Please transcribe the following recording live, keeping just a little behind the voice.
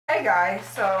Hey guys,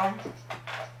 so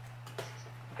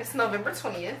it's November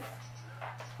 20th.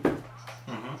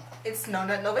 It's No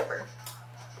Nut November.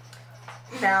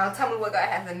 Now, tell me what God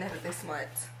has in it this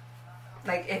month.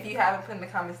 Like, if you haven't, put in the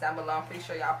comments down below. I'm pretty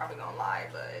sure y'all probably gonna lie,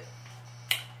 but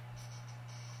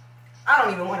I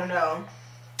don't even want to know.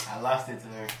 I lost it to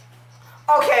her.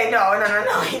 Okay, no.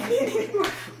 He didn't.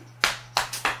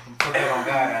 Put that on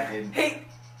God, I didn't.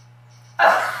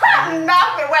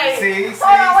 Knock it. Wait. See,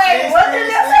 hold on, wait. What did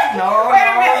you say? No. Wait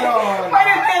a minute.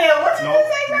 What did you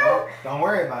say now? No, don't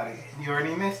worry about it. You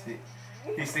already missed it.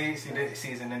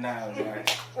 She's in the now, guys.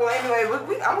 Well, anyway,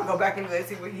 I'm gonna go back into it and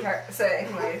see what he said,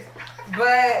 anyways.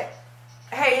 But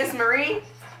hey, it's Marie,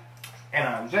 and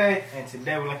I'm Jay, and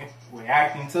today we're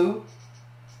reacting to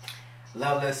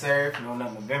Love, Let's Serve. No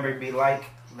Nut November be like.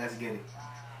 Let's get it.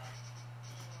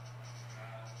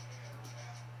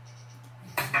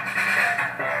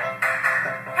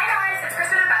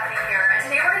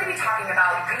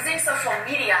 Using social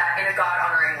media in a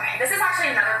God-honoring way. This is actually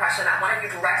another question that one of you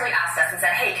directly asked us and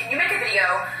said, hey, can you make a video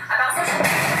about social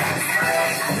media?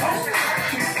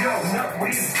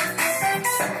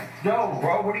 Yo,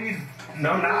 bro, what are you...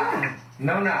 No knock.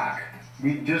 No knock.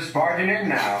 We just barging in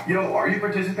now. Yo, are you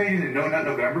participating in No Nut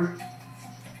November?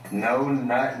 No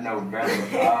Nut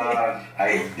November.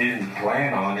 I didn't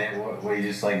plan on it. What, we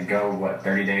just like go,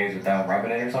 30 days without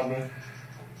rubbing it or something?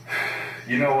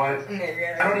 You know what?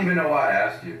 I don't even know why I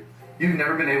asked you. You've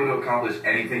never been able to accomplish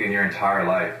anything in your entire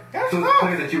life. So it's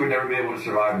clear that you would never be able to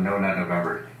survive No Nut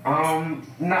November.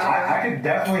 No, I could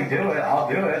definitely do it. I'll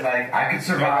do it. Like, I could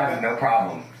survive, no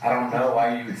problem. I don't know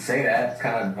why you would say that. It's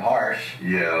kind of harsh.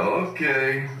 Yeah,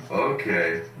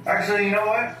 okay. Actually, you know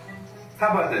what? How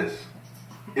about this?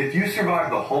 If you survive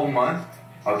the whole month,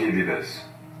 I'll give you this.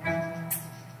 $1?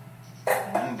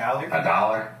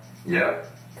 $1? Yep.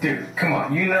 Dude, come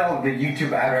on. You know the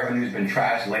YouTube ad revenue's been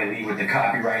trashed lately with the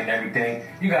copyright and everything.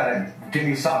 You gotta give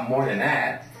me something more than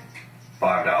that.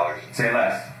 $5. Say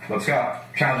less. Let's go.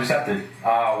 Challenge accepted.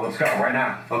 Let's go right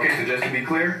now. Okay, so just to be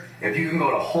clear, if you can go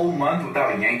the whole month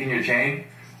without yanking your chain,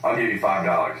 I'll give you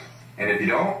 $5. And if you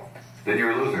don't, then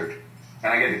you're a loser.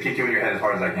 And I get to kick you in your head as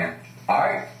hard as I can.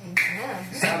 Alright.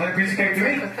 Yeah. Sounds like a piece of cake to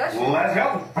me. Well, let's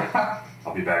go.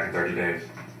 I'll be back in 30 days.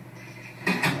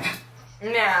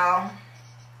 Now,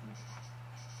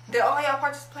 did all y'all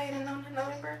participate in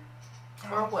November?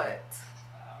 Or what?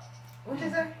 What'd you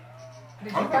say?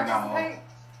 Did you participate?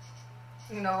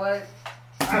 You know what?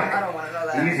 I don't want to know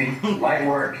that. Easy. Light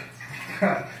work.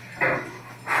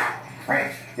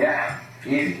 Right. Yeah.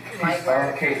 Easy. Light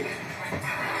work. Cake.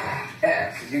 Yeah,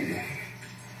 it's easy.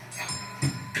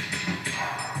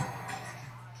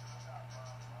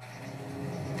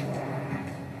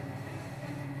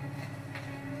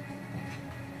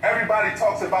 Everybody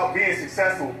talks about being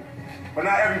successful, but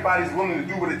not everybody's willing to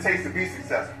do what it takes to be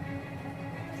successful.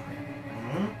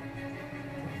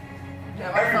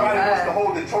 Everybody wants to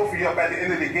hold the trophy up at the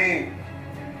end of the game,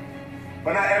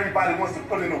 but not everybody wants to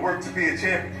put in the work to be a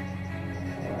champion.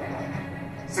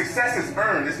 Success is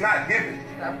earned, it's not given.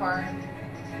 That part.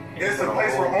 It's a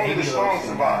place where only the strong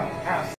survive.